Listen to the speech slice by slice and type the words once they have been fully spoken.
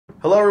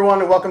Hello everyone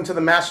and welcome to the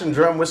Mash and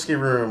Drum Whiskey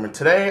Room. And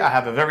today I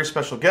have a very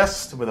special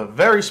guest with a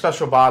very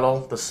special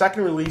bottle, the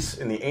second release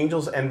in the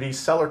Angel's Envy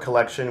Cellar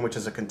Collection, which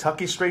is a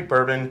Kentucky straight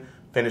bourbon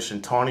finished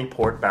in Tawny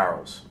Port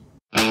Barrels.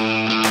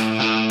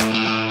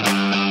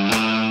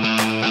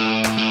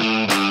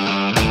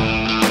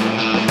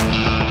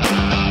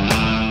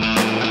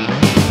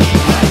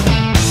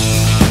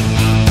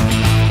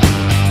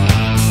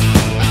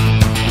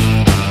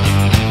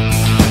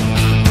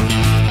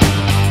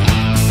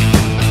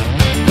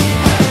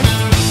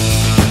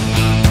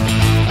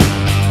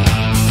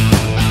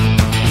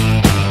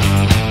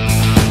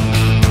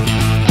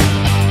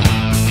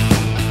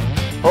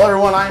 Hello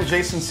everyone, I'm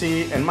Jason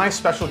C., and my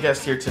special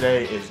guest here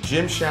today is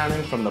Jim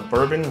Shannon from the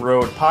Bourbon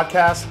Road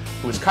Podcast,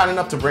 who was kind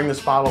enough to bring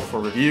this bottle for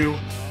review.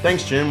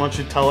 Thanks, Jim. Why don't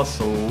you tell us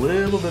a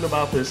little bit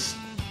about this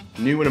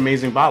new and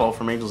amazing bottle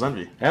from Angel's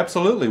Envy?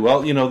 Absolutely.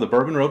 Well, you know, the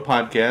Bourbon Road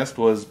Podcast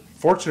was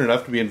fortunate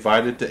enough to be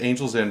invited to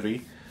Angel's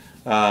Envy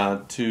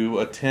to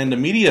attend a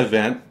media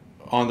event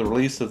on the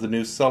release of the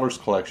new Cellar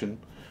Collection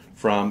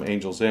from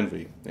Angel's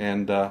Envy.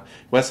 And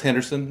Wes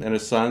Henderson and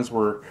his sons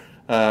were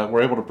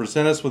able to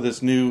present us with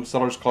this new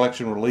Cellar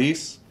Collection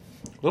release.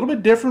 A little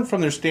bit different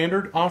from their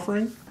standard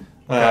offering.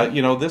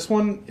 Okay. This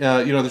one,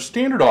 their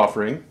standard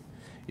offering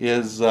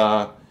is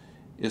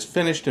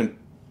finished in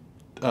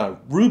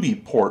ruby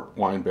port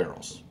wine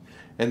barrels.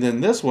 And then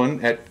this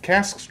one, at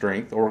cask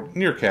strength, or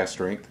near cask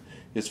strength,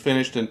 is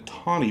finished in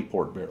tawny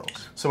port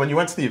barrels. So when you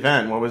went to the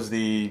event, what was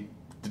the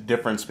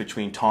difference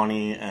between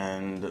tawny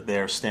and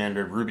their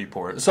standard ruby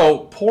port? So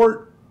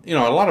port, a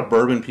lot of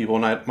bourbon people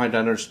might not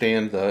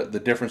understand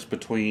the difference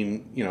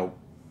between,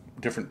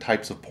 different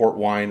types of port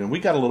wine, and we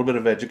got a little bit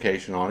of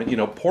education on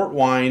it. Port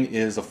wine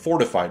is a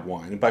fortified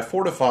wine, and by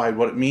fortified,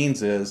 what it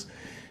means is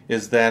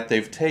that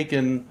they've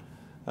taken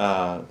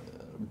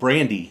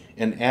brandy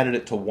and added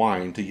it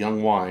to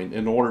young wine,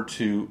 in order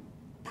to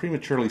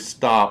prematurely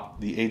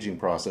stop the aging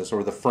process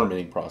or the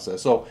fermenting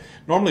process. So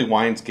normally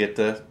wines get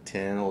to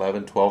 10,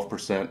 11,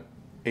 12%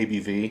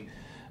 ABV.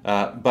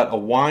 But a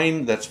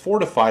wine that's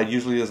fortified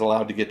usually is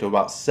allowed to get to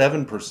about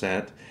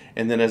 7%,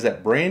 and then as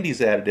that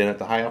brandy's added in at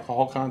the high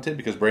alcohol content,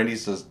 because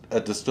brandy's a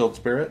distilled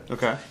spirit,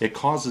 okay, it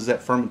causes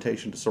that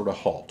fermentation to sort of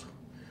halt.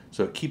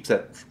 So it keeps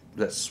that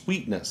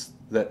sweetness,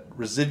 that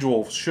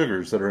residual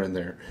sugars that are in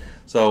there.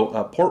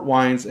 So port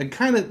wines, and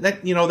kind of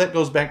that that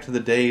goes back to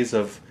the days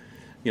of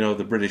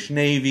the British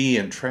Navy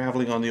and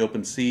traveling on the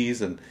open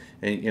seas and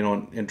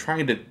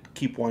trying to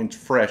keep wines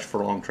fresh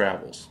for long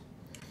travels.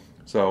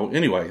 So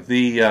anyway,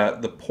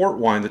 the port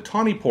wine, the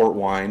tawny port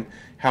wine,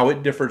 how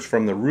it differs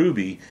from the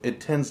ruby,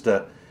 it tends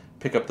to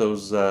pick up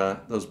those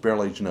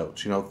barrel aged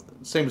notes.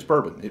 Same as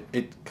bourbon.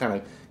 It kind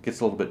of gets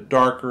a little bit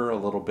darker, a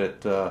little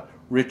bit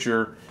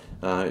richer.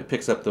 It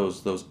picks up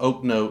those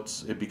oak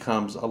notes. It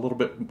becomes a little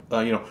bit,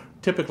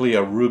 typically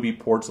a ruby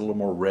port's a little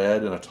more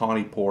red, and a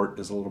tawny port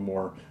is a little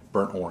more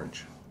burnt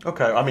orange.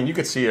 Okay, I mean, you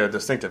could see a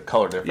distinctive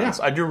color difference.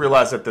 Yeah. I do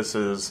realize that this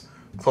is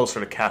closer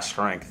to cask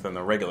strength than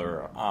the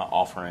regular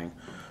offering.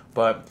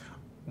 But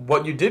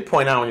what you did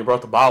point out when you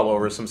brought the bottle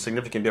over is some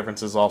significant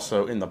differences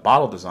also in the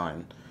bottle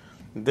design.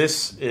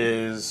 This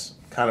is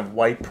kind of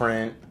white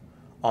print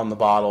on the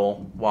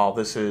bottle, while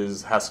this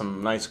has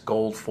some nice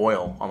gold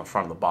foil on the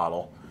front of the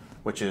bottle,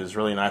 which is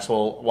really nice.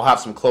 We'll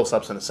have some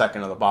close-ups in a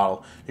second of the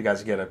bottle. You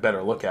guys get a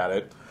better look at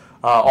it.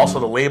 Also,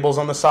 the labels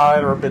on the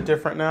side are a bit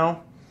different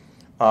now.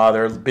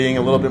 They're being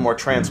a little bit more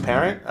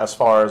transparent as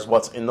far as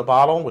what's in the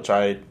bottle, which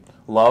I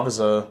love as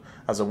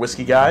a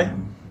whiskey guy.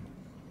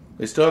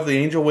 They still have the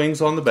angel wings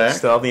on the back.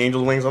 Still have the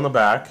angel wings on the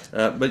back.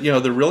 But,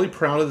 they're really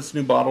proud of this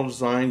new bottle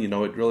design.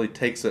 It really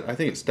takes it, I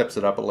think it steps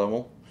it up a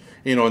level.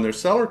 And their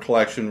Cellar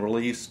Collection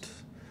released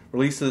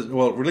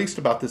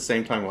about the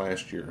same time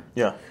last year.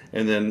 Yeah.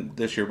 And then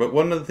this year. But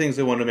one of the things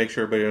they wanted to make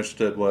sure everybody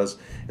understood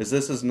is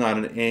this is not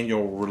an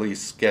annual release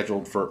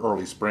scheduled for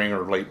early spring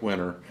or late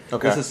winter.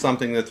 Okay. This is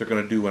something that they're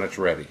going to do when it's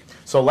ready.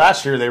 So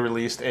last year they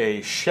released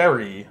a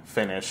sherry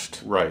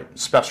finished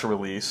special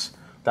release.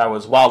 That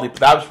was wildly.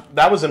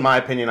 That was, in my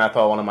opinion, I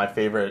thought one of my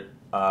favorite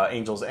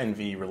Angel's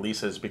Envy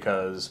releases,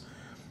 because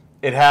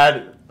it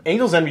had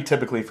Angel's Envy.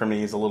 Typically, for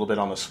me, is a little bit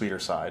on the sweeter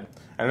side.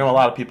 And I know a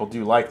lot of people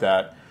do like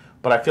that,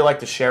 but I feel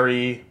like the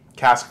sherry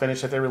cask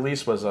finish that they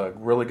released was a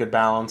really good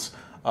balance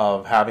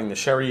of having the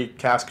sherry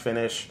cask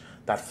finish,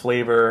 that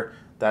flavor,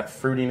 that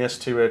fruitiness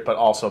to it, but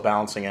also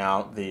balancing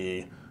out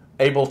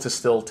able to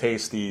still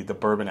taste the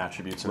bourbon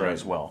attributes in it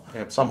as well.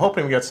 Yep. So I'm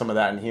hoping we get some of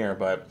that in here,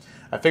 but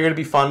I figured it'd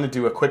be fun to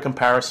do a quick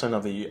comparison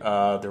of the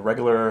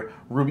regular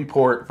ruby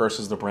port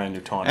versus the brand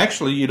new tawny.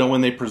 Actually,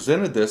 when they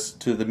presented this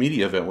to the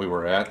media event we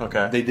were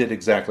at, they did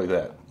exactly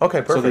that.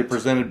 Okay, perfect. So they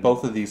presented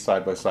both of these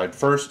side by side.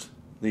 First,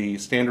 the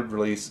standard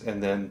release,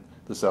 and then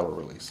the cellar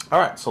release. All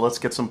right, so let's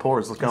get some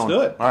pours. Let's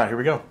do it. All right, here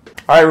we go. All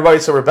right, everybody,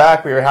 so we're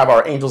back. We have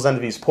our Angel's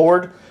Envy's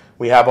poured.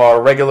 We have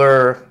our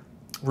regular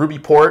ruby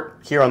port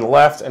here on the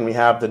left, and we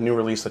have the new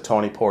release, the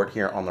Tawny Port,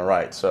 here on the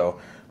right.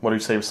 So what do you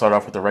say we start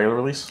off with the regular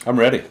release? I'm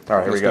ready. All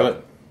right, here we go. Let's do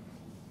it.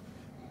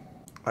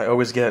 I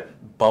always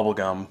get bubble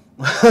gum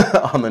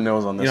on the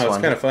nose on this one. It's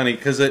kind of funny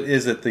because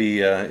is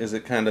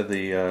it kind of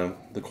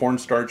the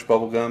cornstarch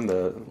bubble gum?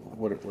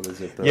 What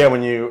is it?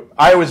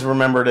 I always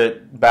remembered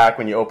it back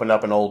when you opened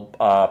up an old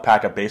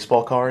pack of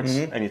baseball cards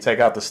and you take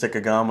out the stick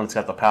of gum and it's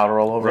got the powder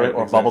all over it,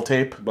 or bubble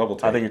tape. Bubble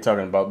tape. I think you're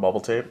talking about bubble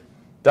tape.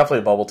 Definitely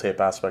a bubble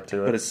tape aspect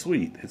to it. But it's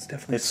sweet. It's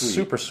definitely sweet. It's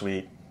super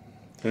sweet.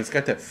 And it's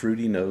got that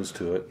fruity nose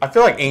to it. I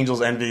feel like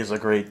Angel's Envy is a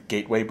great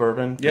gateway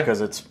bourbon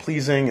because it's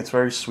pleasing, it's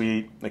very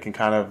sweet. It can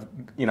kind of,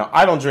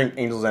 I don't drink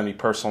Angel's Envy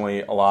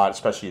personally a lot,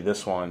 especially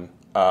this one,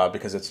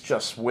 because it's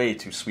just way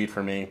too sweet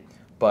for me.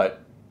 But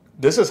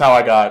this is how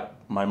I got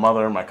my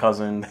mother, my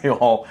cousin, they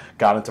all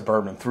got into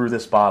bourbon through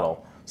this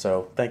bottle.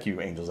 So thank you,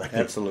 Angel's Envy.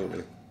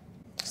 Absolutely.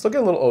 Still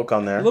get a little oak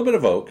on there. A little bit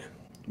of oak,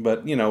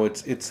 but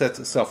it sets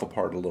itself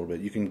apart a little bit.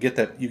 You get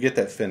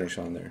that finish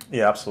on there.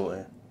 Yeah,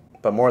 absolutely.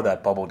 But more of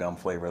that bubblegum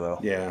flavor, though.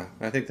 Yeah,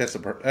 I think that's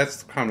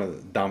kind of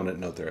the dominant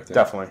note there, I think.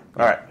 Definitely.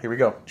 All right, here we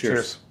go.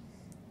 Cheers.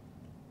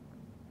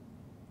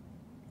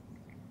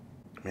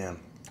 Man.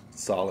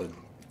 Solid.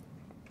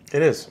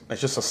 It is. It's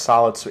just a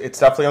solid... It's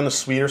definitely on the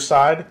sweeter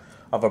side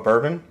of a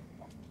bourbon.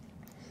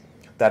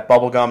 That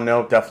bubblegum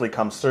note definitely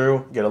comes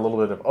through. Get a little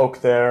bit of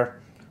oak there.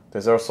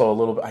 There's also a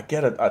little bit... I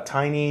get a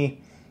tiny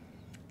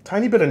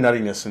bit of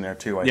nuttiness in there,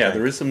 too, I think.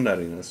 There is some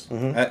nuttiness.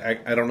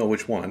 Mm-hmm. I don't know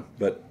which one,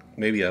 but...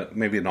 Maybe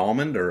an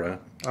almond or a...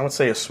 I would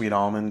say a sweet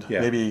almond.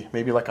 Yeah.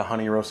 Maybe like a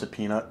honey roasted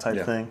peanut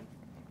type thing.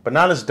 But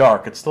not as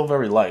dark. It's still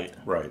very light.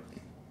 Right.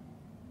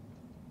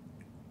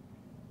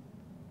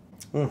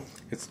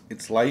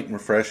 It's light and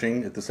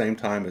refreshing at the same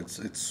time. It's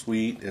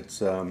sweet. It's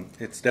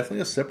definitely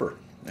a sipper.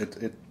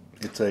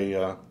 It's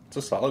a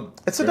solid.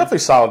 It's a definitely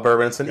solid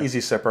bourbon. It's an easy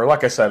sipper.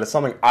 Like I said, it's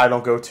something I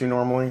don't go to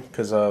normally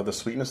because of the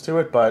sweetness to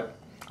it. But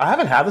I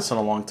haven't had this in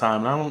a long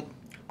time, and I'm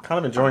kind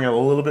of enjoying it a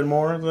little bit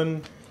more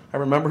than I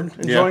remember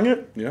enjoying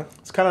it. Yeah.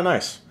 It's kind of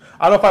nice.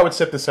 I don't know if I would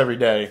sip this every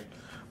day,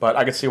 but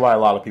I can see why a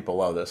lot of people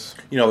love this.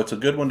 It's a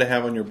good one to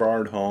have on your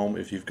bar at home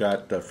if you've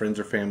got friends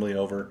or family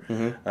over.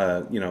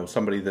 Mm-hmm.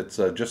 Somebody that's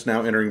just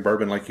now entering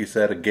bourbon, like you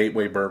said, a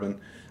gateway bourbon.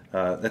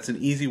 That's an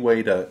easy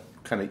way to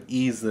kind of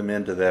ease them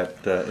into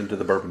into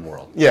the bourbon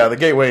world. Yeah,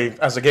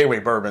 as a gateway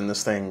bourbon,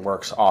 this thing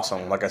works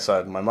awesome. Like I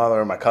said, my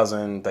mother, my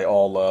cousin, they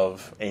all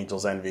love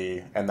Angel's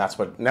Envy, and that's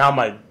what now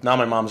my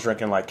mom's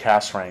drinking like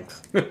cask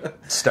strength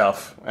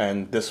stuff,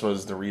 and this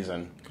was the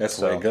reason. That's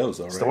the way it goes,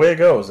 though, right? It's the way it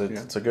goes.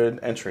 It's a good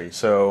entry.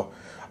 So,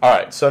 all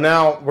right. So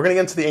now we're gonna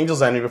get into the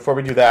Angel's Envy. Before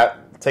we do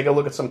that, take a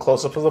look at some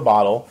close-ups of the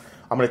bottle.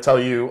 I'm going to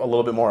tell you a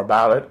little bit more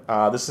about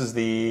it. This is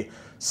the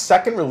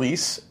second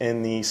release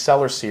in the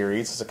Cellar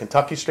series. It's a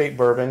Kentucky straight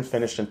bourbon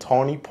finished in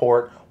Tawny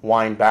Port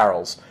Wine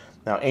Barrels.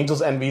 Now,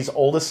 Angel's Envy's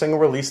oldest single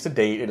release to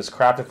date. It is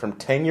crafted from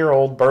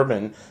 10-year-old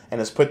bourbon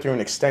and is put through an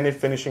extended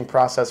finishing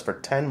process for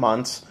 10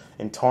 months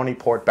in Tawny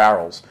Port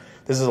barrels.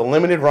 This is a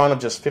limited run of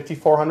just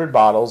 5,400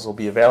 bottles. It will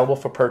be available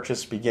for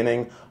purchase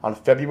beginning on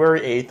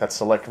February 8th at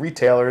select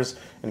retailers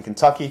in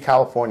Kentucky,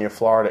 California,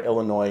 Florida,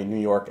 Illinois, New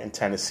York, and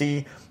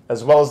Tennessee,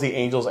 as well as the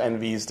Angel's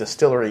Envy's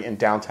distillery in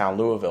downtown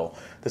Louisville.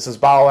 This is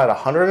bottled at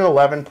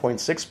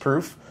 111.6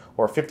 proof,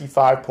 or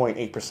 55.8%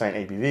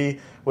 ABV,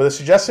 with a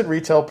suggested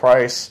retail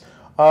price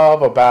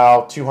of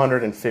about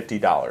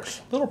 $250.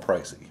 A little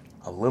pricey.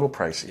 A little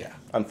pricey, yeah,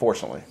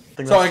 unfortunately.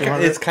 So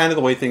it's kind of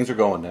the way things are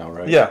going now,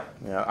 right? Yeah.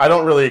 I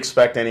don't really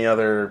expect any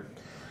other...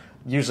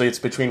 Usually it's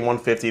between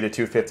 $150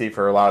 to $250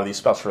 for a lot of these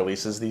special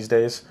releases these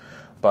days.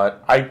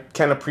 But I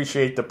can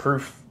appreciate the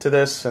proof to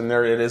this, and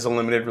it is a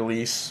limited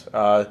release.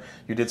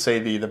 You did say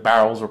the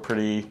barrels were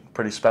pretty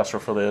special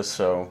for this,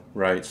 so...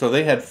 Right, so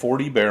they had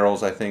 40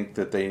 barrels, I think,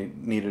 that they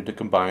needed to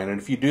combine. And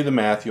if you do the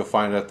math, you'll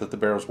find out that the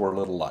barrels were a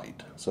little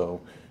light.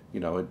 So,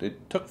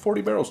 it took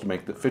 40 barrels to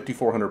make the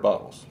 5,400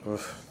 bottles.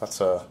 Oof,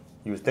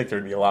 you would think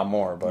there'd be a lot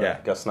more, but I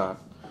guess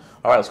not.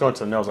 All right, let's go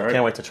into the nose. I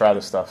can't wait to try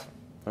this stuff.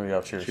 There we go,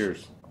 cheers.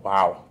 Cheers.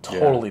 Wow,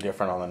 totally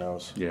different on the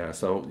nose. Yeah,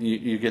 so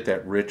you get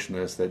that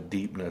richness, that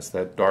deepness,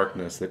 that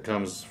darkness that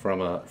comes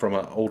from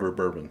an older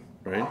bourbon,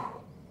 right?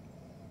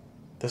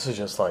 This is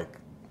just like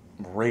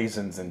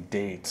raisins and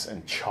dates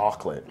and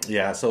chocolate.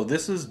 Yeah, so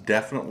this is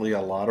definitely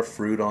a lot of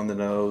fruit on the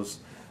nose,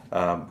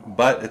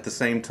 but at the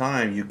same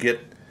time you get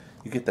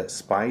that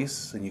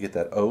spice and you get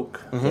that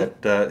oak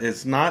that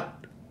is not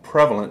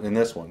prevalent in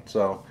this one.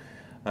 So,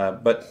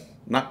 but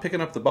not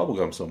picking up the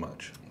bubblegum so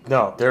much.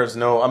 No,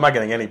 I'm not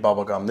getting any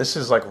bubblegum. This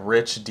is like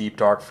rich, deep,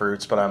 dark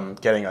fruits, but I'm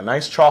getting a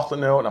nice chocolate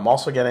note, and I'm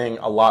also getting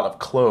a lot of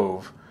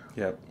clove,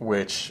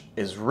 which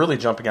is really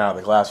jumping out of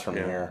the glass from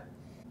here.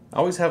 I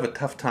always have a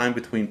tough time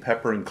between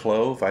pepper and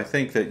clove. I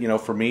think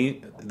that, for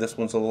me, this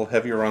one's a little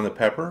heavier on the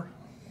pepper.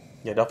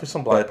 Yeah, definitely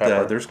some black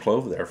pepper. There's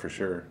clove there for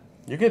sure.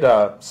 You could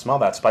smell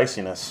that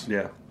spiciness.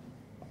 Yeah.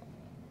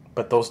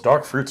 But those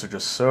dark fruits are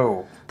just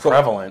so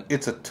prevalent.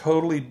 It's a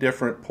totally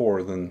different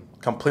pour than...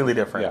 Completely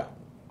different. Yeah.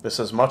 This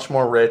is much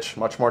more rich,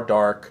 much more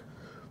dark.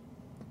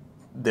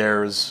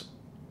 There's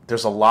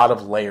a lot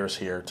of layers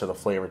here to the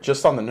flavor,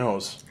 just on the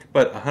nose.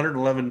 But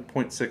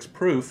 111.6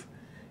 proof,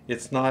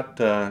 it's not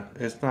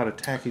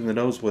attacking the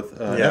nose with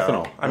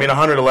ethanol. I mean,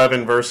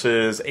 111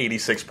 versus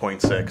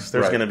 86.6.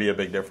 There's going to be a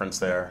big difference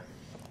there.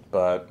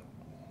 but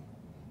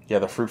yeah,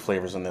 the fruit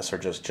flavors in this are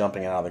just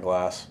jumping out of the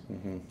glass.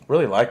 Mm-hmm.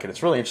 Really like it.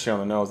 It's really interesting on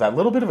the nose. That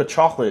little bit of a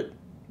chocolate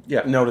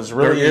note is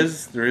really...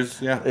 There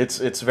is, yeah.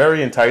 It's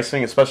very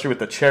enticing, especially with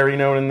the cherry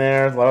note in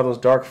there, a lot of those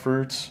dark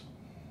fruits.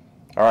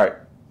 All right,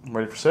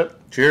 ready for a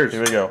sip? Cheers.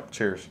 Here we go.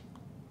 Cheers.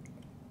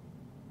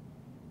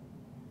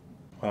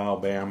 Wow,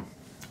 bam.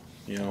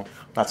 You know,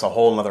 that's a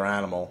whole other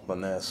animal than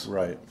this.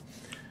 Right.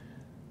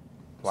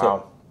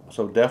 Wow.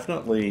 So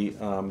definitely,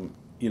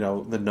 you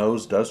know, the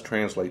nose does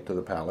translate to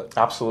the palate.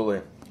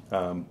 Absolutely.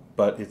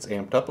 But it's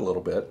amped up a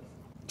little bit.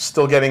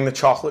 Still getting the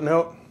chocolate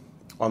note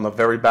on the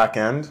very back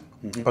end,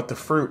 but the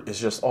fruit is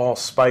just all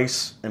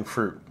spice and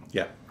fruit.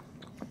 Yeah.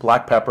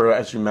 Black pepper,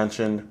 as you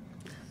mentioned.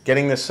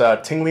 Getting this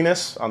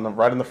tingliness on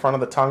right in the front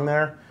of the tongue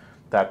there.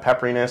 That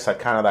pepperiness, that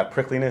kind of that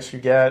prickliness you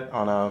get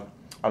on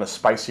a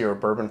spicier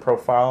bourbon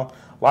profile.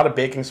 A lot of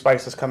baking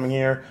spices coming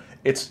here.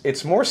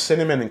 It's more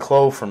cinnamon and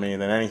clove for me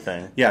than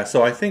anything. Yeah,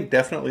 so I think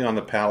definitely on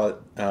the palate,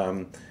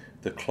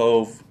 the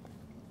clove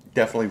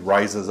definitely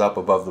rises up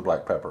above the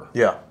black pepper.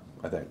 Yeah.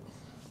 I think.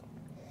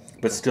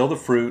 But still the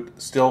fruit,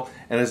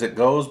 and as it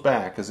goes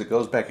back,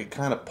 it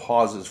kind of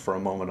pauses for a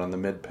moment on the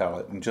mid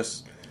palate and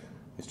just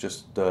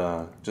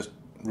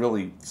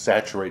really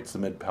saturates the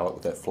mid palate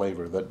with that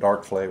flavor, that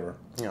dark flavor.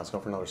 Yeah, let's go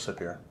for another sip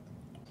here.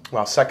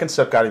 Wow, second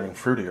sip got even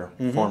fruitier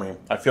for me.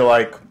 I feel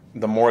like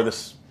the more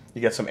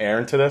you get some air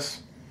into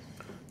this,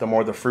 the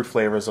more the fruit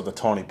flavors of the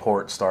Tawny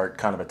Port start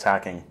kind of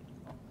attacking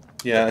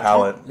the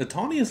palate. The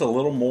Tawny is a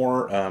little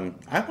more,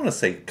 I want to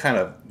say, kind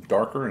of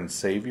darker and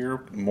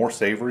more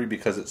savory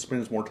because it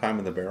spends more time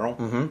in the barrel.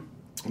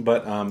 Mm-hmm.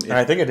 But and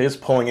I think it is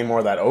pulling in more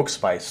of that oak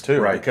spice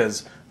too, right?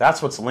 Because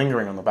that's what's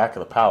lingering on the back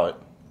of the palate.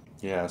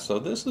 Yeah, so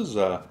this is,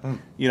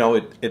 you know,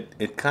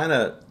 it kind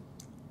of,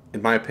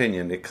 in my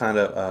opinion, it kind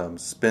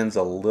of spends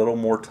a little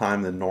more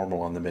time than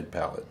normal on the mid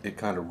palate. It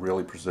kind of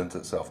really presents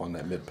itself on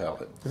that mid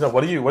palate. So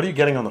what are you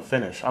getting on the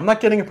finish? I'm not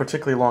getting a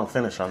particularly long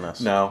finish on this.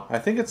 No, I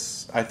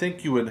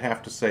think you would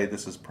have to say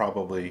this is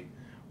probably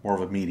more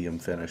of a medium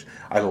finish.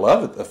 I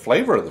love it, the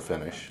flavor of the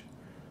finish,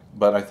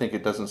 but I think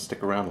it doesn't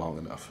stick around long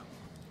enough.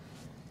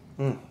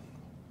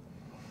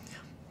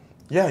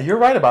 Yeah, you're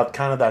right about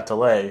kind of that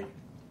delay.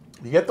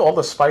 You get all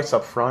the spice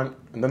up front,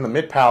 and then the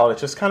mid palate, it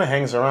just kind of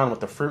hangs around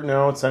with the fruit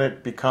notes, and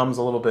it becomes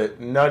a little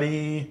bit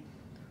nutty,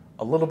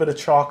 a little bit of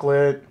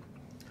chocolate.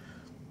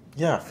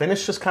 Yeah,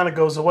 finish just kind of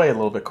goes away a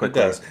little bit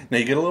quickly. It does. Now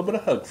you get a little bit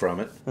of hug from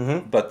it,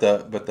 but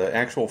the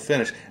actual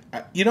finish,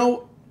 you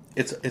know,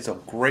 it's a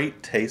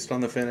great taste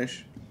on the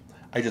finish.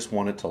 I just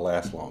want it to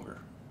last longer.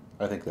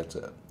 I think that's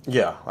it.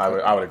 Yeah,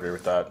 I would agree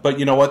with that. But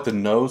you know what? The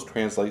nose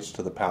translates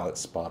to the palate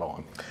spot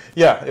on.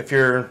 Yeah,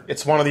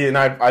 it's one of the, and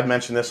I've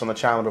mentioned this on the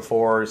channel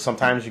before,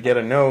 sometimes you get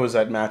a nose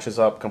that matches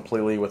up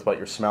completely with what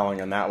you're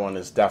smelling, and that one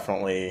is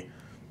definitely,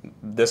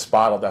 this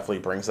bottle definitely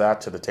brings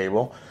that to the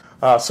table.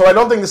 So I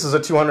don't think this is a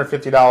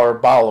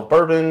 $250 bottle of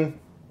bourbon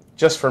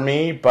just for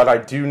me, but I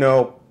do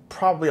know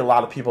probably a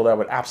lot of people that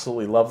would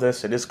absolutely love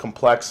this. It is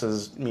complex,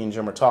 as me and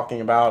Jim are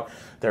talking about.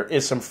 There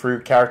is some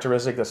fruit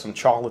characteristic. There's some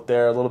chocolate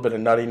there, a little bit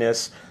of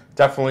nuttiness.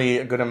 Definitely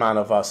a good amount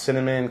of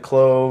cinnamon,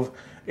 clove.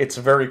 It's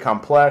very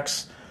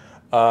complex.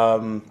 I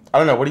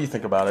don't know. What do you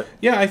think about it?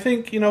 Yeah, I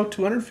think, you know,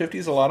 $250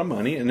 is a lot of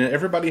money, and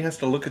everybody has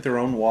to look at their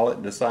own wallet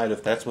and decide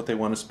if that's what they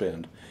want to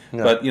spend.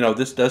 Yeah. But, you know,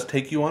 this does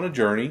take you on a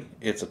journey.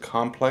 It's a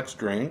complex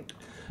drink.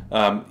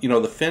 You know,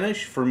 the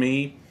finish, for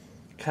me,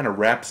 kind of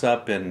wraps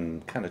up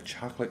in kind of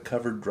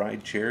chocolate-covered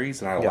dried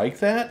cherries, and I like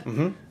that,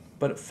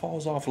 but it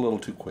falls off a little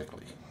too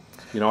quickly.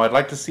 You know, I'd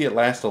like to see it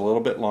last a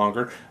little bit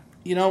longer.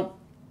 You know,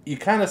 you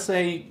kind of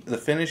say the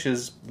finish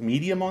is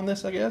medium on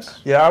this, I guess?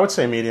 Yeah, I would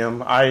say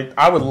medium.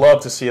 I would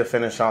love to see a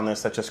finish on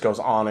this that just goes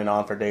on and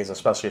on for days,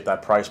 especially at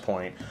that price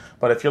point.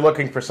 But if you're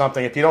looking for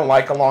something, if you don't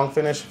like a long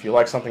finish, if you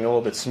like something a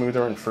little bit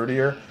smoother and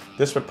fruitier,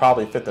 this would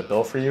probably fit the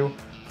bill for you.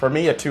 For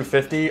me, at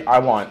 $250, I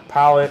want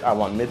palate, I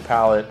want mid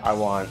palate, I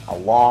want a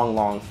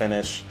long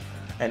finish.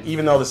 And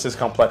even though this is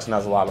complex and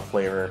has a lot of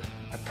flavor,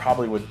 I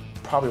probably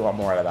want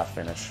more out of that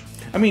finish.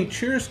 I mean,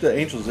 cheers to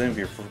Angel's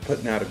Envy for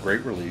putting out a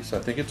great release. I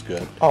think it's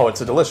good. Oh,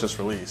 it's a delicious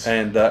release.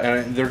 And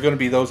there are going to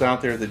be those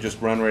out there that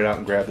just run right out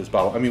and grab this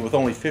bottle. I mean, with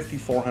only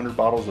 5,400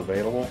 bottles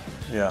available,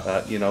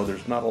 you know,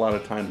 there's not a lot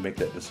of time to make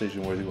that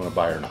decision whether you want to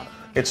buy or not.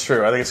 It's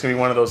true. I think it's going to be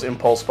one of those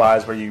impulse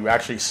buys where you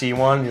actually see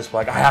one, you're just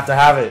like, I have to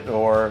have it.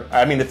 Or,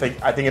 I mean, I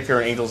think if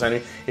you're an Angel's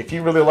Envy, if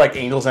you really like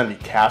Angel's Envy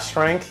cask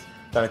strength,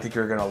 then I think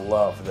you're going to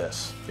love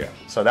this. Yeah.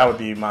 So that would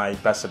be my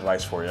best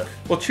advice for you.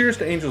 Well, cheers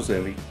to Angel's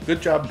Envy.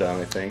 Good job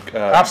done, I think.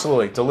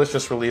 Absolutely.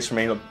 Delicious release from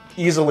Angel.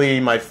 Easily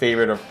my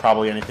favorite of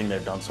probably anything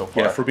they've done so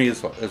far. Yeah, for me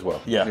as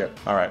well. Yeah.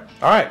 All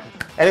right.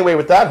 Anyway,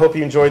 with that, hope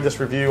you enjoyed this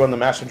review on the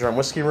Mash and Drum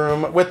Whiskey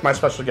Room with my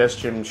special guest,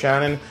 Jim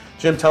Shannon.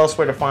 Jim, tell us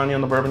where to find you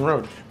on the Bourbon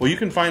Road. Well, you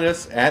can find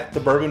us at the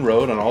Bourbon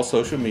Road on all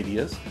social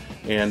medias.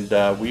 And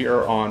we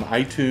are on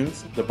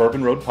iTunes, the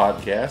Bourbon Road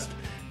Podcast.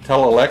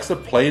 Tell Alexa,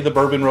 play the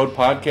Bourbon Road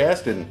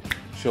Podcast, and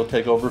she'll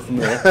take over from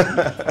there.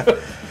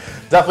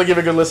 Definitely give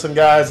it a good listen,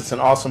 guys. It's an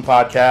awesome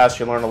podcast.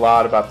 You learn a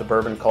lot about the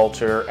bourbon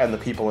culture and the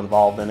people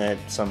involved in it.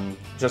 Some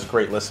just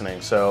great listening.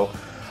 So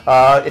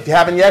If you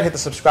haven't yet, hit the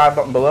subscribe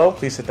button below.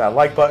 Please hit that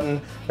like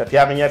button. If you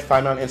haven't yet,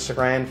 find me on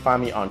Instagram.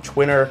 Find me on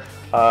Twitter.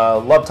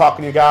 Love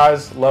talking to you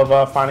guys.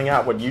 Love finding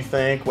out what you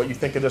think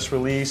of this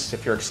release,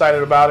 if you're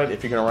excited about it,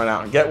 if you're going to run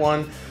out and get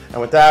one. And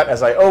with that,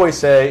 as I always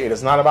say, it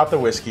is not about the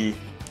whiskey.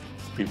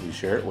 It's people you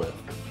share it with.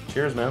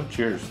 Cheers, man.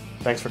 Cheers.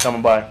 Thanks for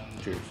coming by.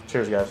 Cheers.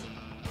 Cheers, guys.